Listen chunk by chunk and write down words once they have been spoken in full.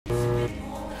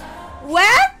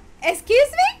What?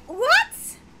 Excuse me?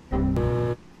 What?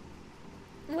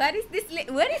 What is this?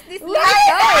 Where is this going? What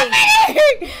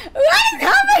is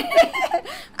happening?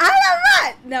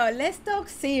 ALAMAT. No, let's talk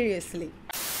seriously.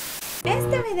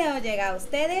 Este video llega a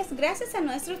ustedes gracias a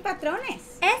nuestros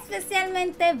patrones,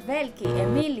 especialmente Belki,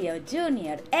 Emilio,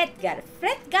 Junior, Edgar,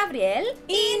 Fred, Gabriel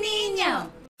y Niño.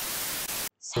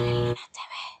 Sol&LunaTV.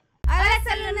 Hola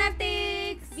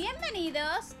Sol&Lunatics,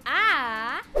 bienvenidos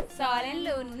a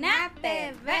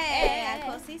Sol&LunaTV at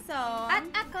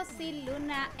Acosi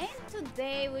Luna, and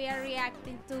today we are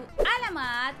reacting to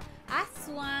ALAMAT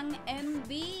Aswang MV,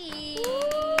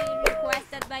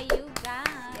 requested by you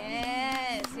guys.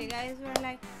 Yes, you guys were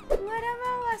like, what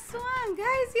about Aswang?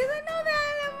 Guys, you don't know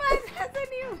that ALAMAT has a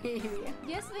new video.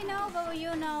 Yes, we know, but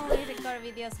you know we record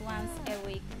videos once a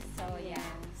week, so yeah.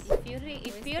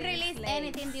 If you release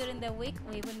anything during the week,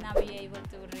 we will not be able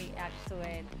to react to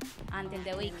it until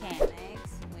the weekend.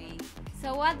 Next week.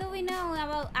 So what do we know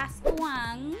about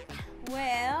Aswang?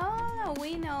 Well,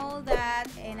 we know that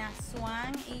an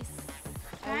Aswang is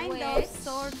kind of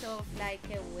sort of like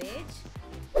a witch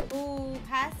who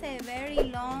has a very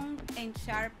long and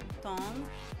sharp tongue,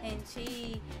 and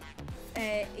she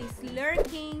is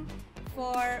lurking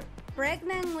for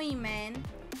pregnant women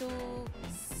to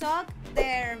suck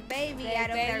their baby out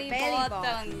of their belly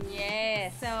button.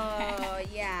 Yes. So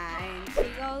yeah, and she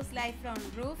goes like from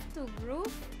roof to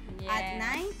roof at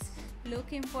night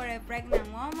looking for a pregnant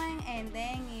woman, and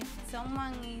then if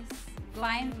someone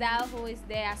finds out who is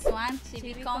the Aswang, she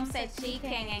becomes a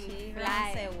chicken and she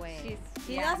flies runs away.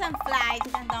 She yeah. doesn't fly, she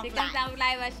doesn't She fly. doesn't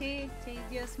fly, but she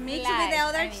just mixes flies. with the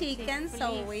other I mean, chickens,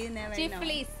 so we never she know.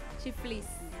 flees. She flees.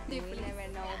 We never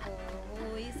know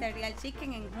who is a real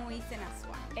chicken and who is an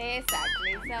Aswang.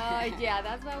 Exactly. So yeah,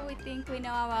 that's what we think we know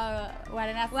about what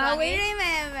an Aswang Well, we is.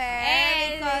 remember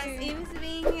because it's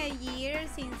been a year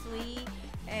since we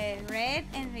read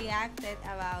and reacted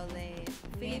about the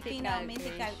Filipino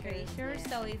mythical creatures.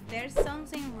 So if there's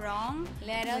something wrong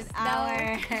let us with know.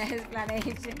 our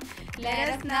explanation, let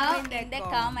us know in the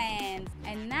comments.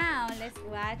 And now let's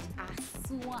watch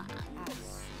Aswang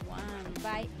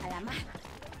by ALAMAT.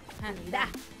 And that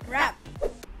rap.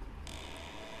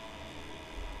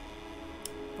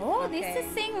 Oh, this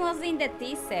thing was in the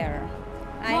teaser.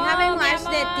 I haven't watched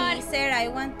the teaser. I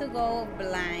want to go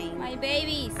blind. My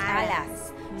babies.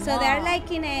 Alas. So they're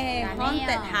like in a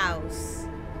haunted house.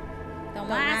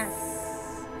 Tomas.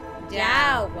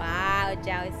 Jao. Wow,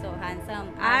 Jao is so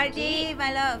handsome. RG,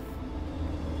 my love.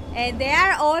 And they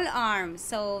are all armed.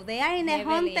 So they are in a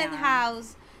haunted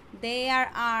house. They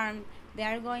are armed. They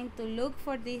are going to look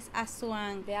for this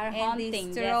Aswang and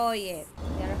destroy it.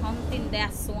 They are hunting the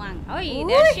Aswang. Oh,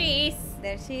 there she is.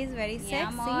 There she is, very sexy.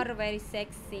 Amor, very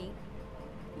sexy.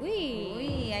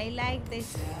 Uy, I like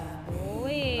this.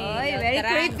 Uy, very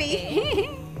creepy.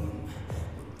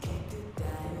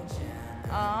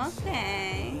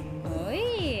 Okay.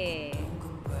 Uy.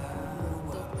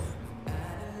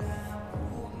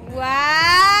 Wow.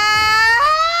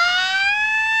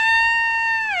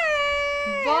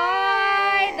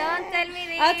 Boy, don't tell me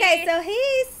this. Okay, so he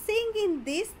is singing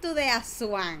this to the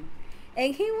Aswang,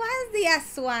 and he wants the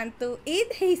Aswang to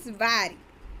eat his body.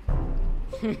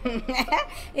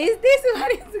 Is this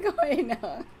what is going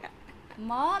on?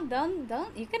 Mom, don't.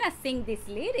 You cannot sing these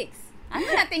lyrics. I'm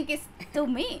gonna think it's to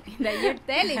me that you're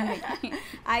telling me.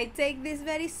 I take this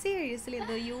very seriously.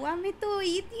 Do you want me to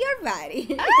eat your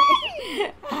body?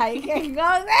 I can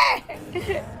go there.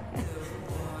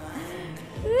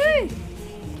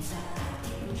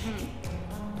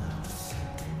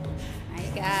 My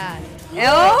God.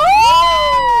 Oh!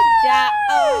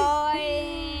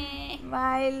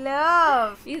 My My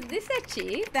love. Is this a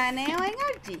chick? Taneo en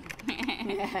RG.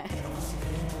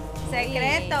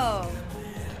 Secreto. Oh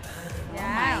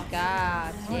my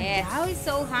God. Yes. How is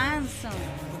so handsome.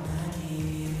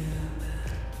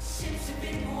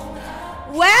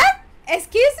 What?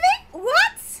 Excuse me?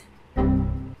 What?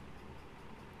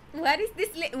 What is this?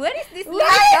 Where is this What is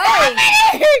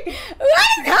happening? What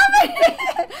is happening?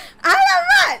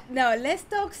 ALAMAT. No, let's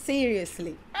talk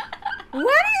seriously.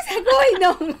 What is going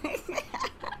on?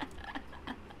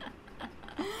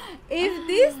 If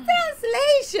this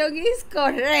translation is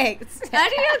correct. Are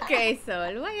you okay,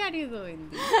 Sol? Why are you doing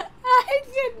this? I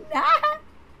cannot.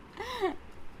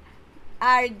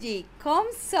 RG,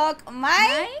 come suck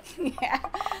my.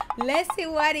 Let's see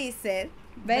what he said.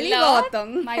 Belly Blood?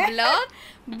 button. My blood?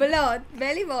 Blood,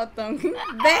 belly button.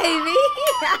 Baby.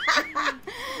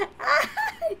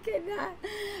 I cannot.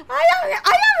 I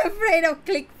am afraid of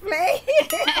click play.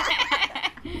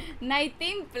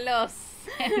 19 plus.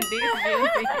 This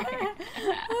beauty.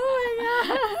 Oh my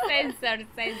god. Censor.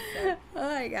 Oh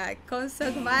my god.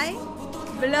 Consume by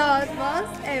blood,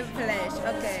 bones, and flesh.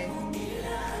 Okay.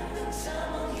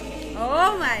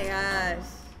 Oh my gosh.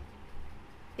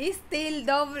 It's still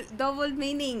double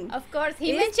meaning. Of course,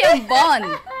 he mentioned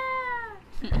bone.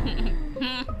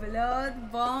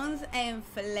 Blood, bones, and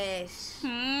flesh.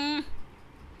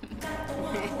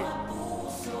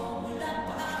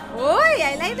 Oh,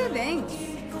 I like the dance.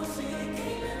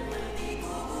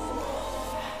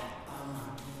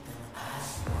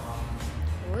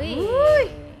 Uy.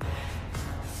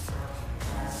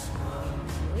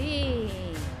 Uy.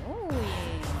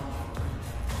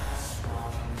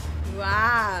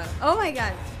 Wow. Oh my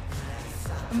god.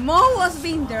 Mo was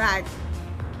being dragged.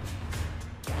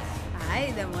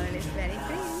 Ay, the model is very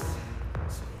pretty.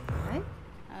 Right?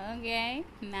 Okay,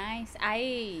 nice.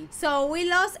 So we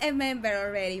lost a member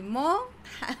already. Mo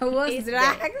was Is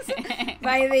dragged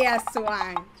by the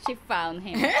Aswang. She found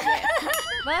him. Yes.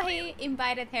 But he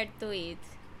invited her to eat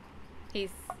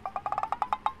his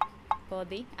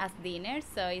body as dinner,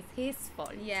 so it's his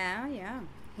fault. Yeah.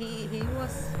 He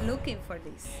was looking for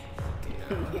this.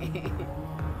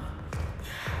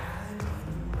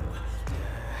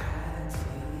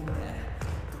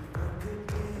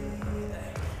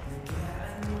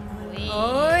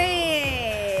 Oh,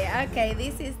 okay,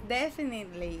 this is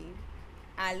definitely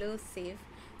allusive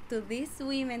to these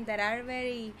women that are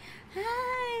very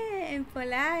and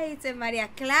polite and Maria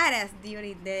Claras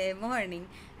during the morning,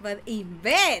 but in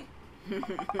bed. Tell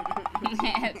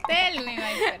me,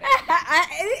 my friend.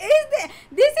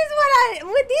 This is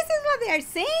what they are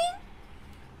saying.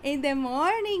 In the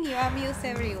morning, you amuse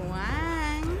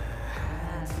everyone,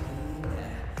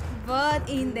 but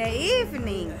in the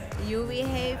evening, you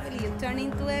turn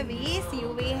into a beast.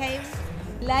 You behave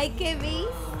like a beast.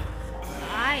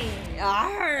 Ay.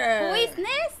 Arr. Who is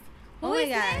next? Who is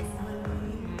next?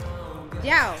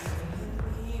 Yao.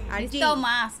 It's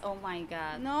Thomas. Oh my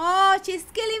god. No, she's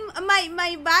killing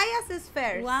my biases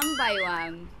first. One by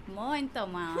one. Mo and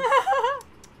Thomas.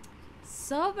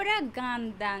 Sobra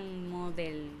gandang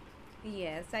model.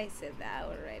 Yes, I said that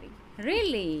already.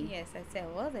 Really? Yes, I said,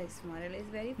 oh, this model is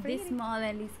very pretty. This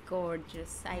model is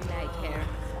gorgeous. I like her.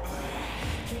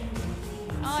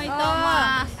 Oh,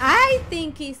 Thomas. I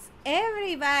think it's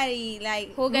everybody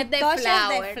like who get the touches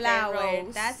flower, the flowers. the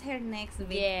rose. That's her next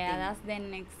victim. Yeah, that's the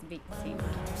next victim.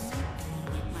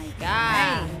 My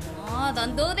god. Oh,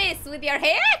 don't do this with your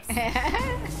hips.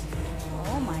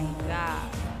 Oh my god.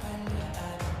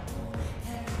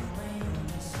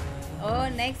 Oh,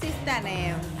 next is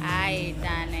Taneo. Ay,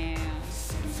 Taneo.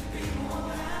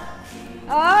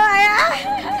 Oh, yeah.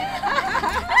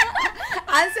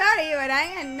 I'm sorry, but I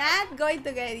am not going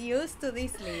to get used to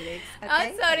these lyrics. Okay?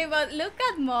 I'm sorry, but look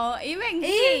at Mo. Even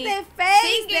It's the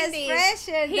face, the singing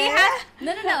expression. He has,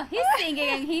 no. He's singing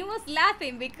and he was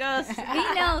laughing because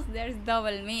he knows there's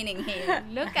double meaning here.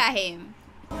 Look at him.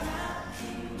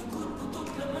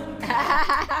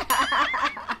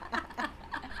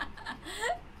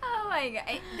 Oh my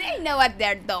god. They know what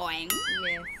they're doing.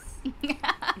 Yes.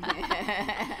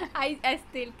 I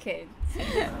still can't.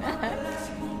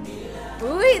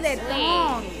 Uy, the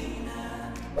tongue.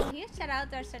 Huge shout out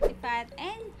to our certified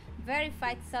and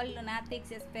verified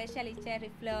Sol&Lunatics, especially Cherry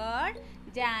Flor,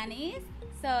 Janice,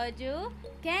 Soju,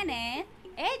 Kenneth,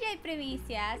 AJ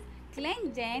Primicias,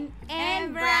 Clenjen,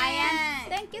 and Brian.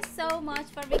 Thank you so much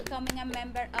for becoming a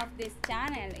member of this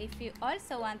channel. If you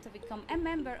also want to become a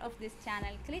member of this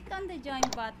channel, click on the join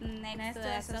button next to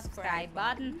the subscribe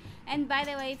button. And by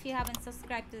the way, if you haven't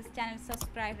subscribed to this channel,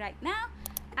 subscribe right now.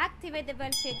 Activate the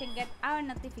bell so you can get our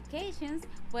notifications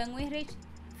when we reach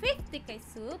 50k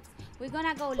subs. We're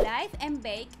gonna go live and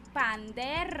bake pan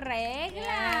de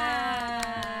reglas.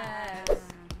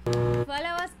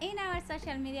 Follow us in our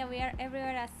social media. We are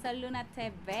everywhere at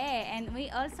Sol&LunaTV, and we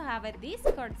also have a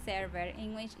Discord server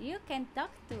in which you can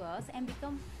talk to us and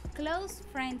become close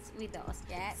friends with us.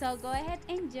 Yes. So go ahead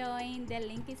and join. The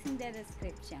link is in the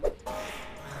description.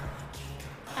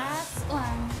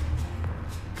 Aswang.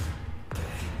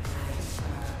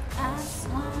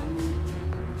 Aswang.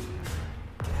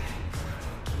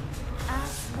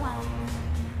 Aswang.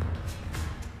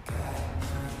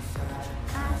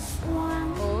 Aswang.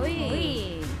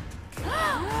 Uy.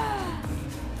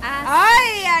 As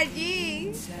Ay,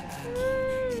 RG.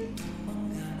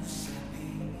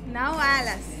 Now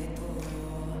alas.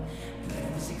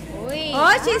 Uy.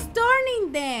 Oh, she's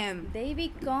turning them. They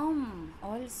become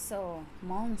also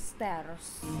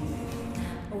monsters.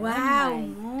 Wow. Oh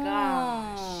my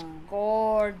gosh. Okay.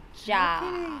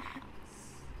 Gorgeous.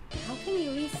 How can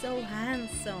you be so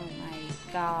handsome? My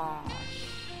gosh.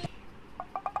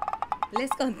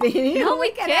 Let's continue. No,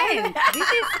 we can't. This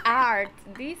is art.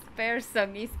 This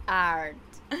person is art.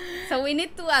 So we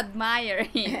need to admire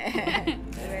him.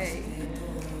 Great.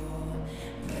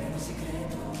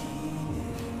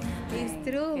 It's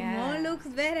true. Mo looks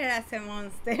better as a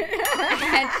monster.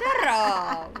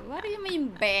 Churro. What do you mean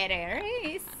better?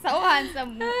 He's so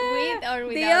handsome with or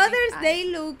without. The others, they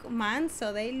look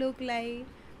manso. They look like,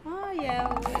 oh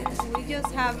yeah, we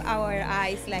just have our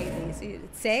eyes like this.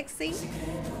 It's sexy.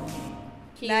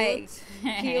 Cute. Like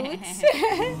cute.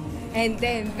 And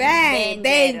then bang,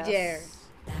 danger.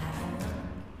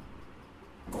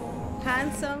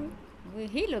 Handsome.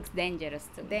 He looks dangerous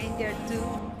too. Danger too.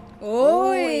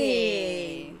 Oh,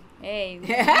 Hey,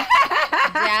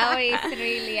 Yao is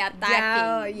really attacking.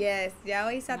 Yao, yes, Yao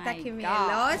is attacking me a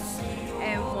lot.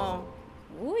 And Mo.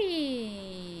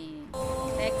 Uy,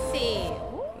 sexy.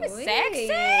 Ooh, Uy.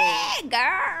 sexy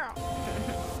girl.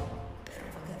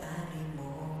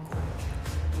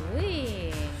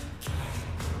 Uy,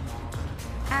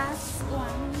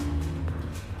 Aswang.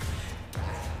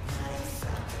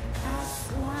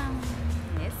 Aswang.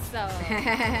 Yes, so.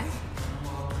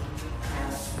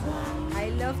 I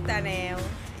love Taneo.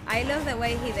 I love the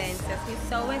way he dances. He's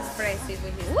so expressive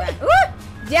with his dance.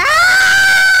 Yeah!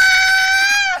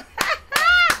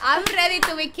 I'm ready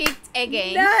to be kicked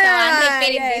again. No, so I'm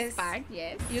repeating yes. this part.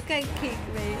 Yes. You can kick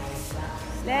me.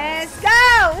 Let's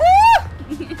go!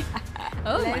 Woo!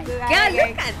 Oh Let's my do that God! again.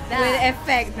 Look at that. With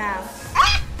effect now.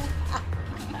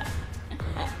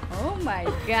 Oh my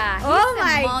God! Oh He's a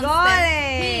my monster. God!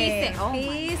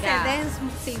 He's a God.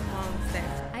 dancing monster.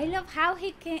 I love how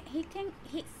his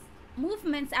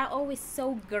movements are always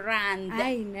so grand.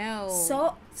 I know.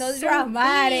 So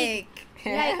dramatic.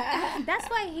 big. Like that's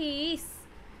why he is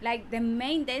like the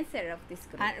main dancer of this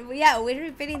group. And yeah, we're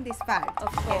repeating this part.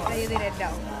 Of course. So you didn't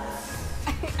know.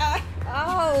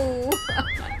 Oh.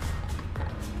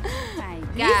 My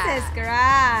God. Jesus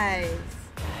Christ.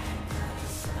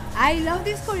 I love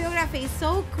this choreography. It's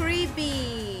so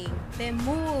creepy. The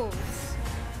moves.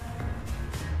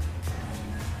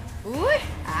 Uy,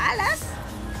 alas.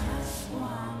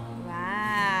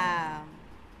 Wow.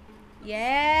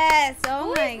 Yes. Oh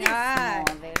Who my is this God.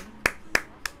 model?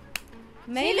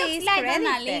 Maybe She looks it's like credited.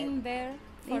 Donalyn there.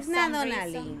 For It's not some Donalyn.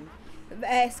 reason.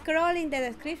 Scroll in the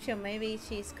description. Maybe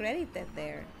she's credited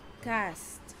there.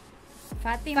 Cast.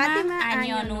 Fatima,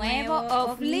 Año Nuevo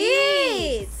of Liz.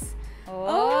 Liz.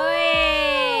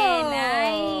 Oh.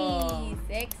 Nice.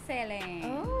 Excellent.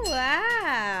 Oh,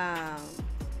 wow.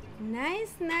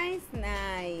 Nice, nice,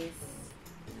 nice.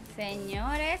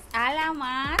 Señores,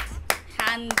 Alamat,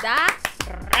 handa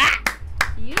ra.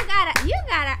 You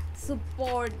gotta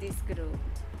support this group.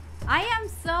 I am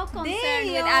so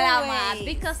concerned with Alamat always-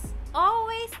 because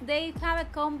always they have a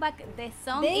comeback. The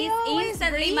song They is always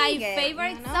instantly bring my it,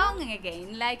 favorite you know? song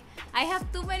again. Like I have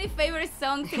too many favorite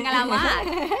songs in Alamat.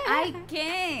 I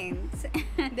can't.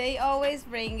 They always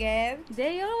bring it.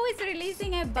 They always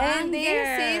releasing a banger. And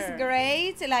this is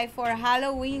great, like for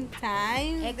Halloween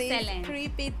time. Excellent. These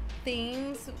creepy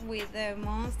things with the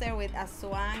monster, with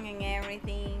Aswang and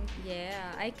everything. Yeah,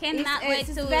 I cannot wait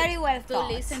it's to very well to thought.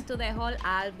 listen to the whole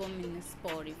album in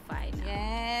Spotify now.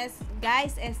 Yes,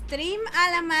 guys, stream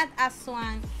Alamat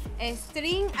Aswang,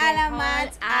 stream The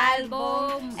Alamat whole album,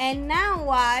 album. and now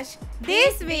watch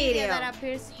this video. that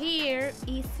appears here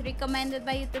is recommended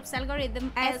by YouTube's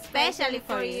algorithm Especially especially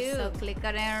for for you. you. So click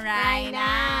on it right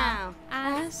now.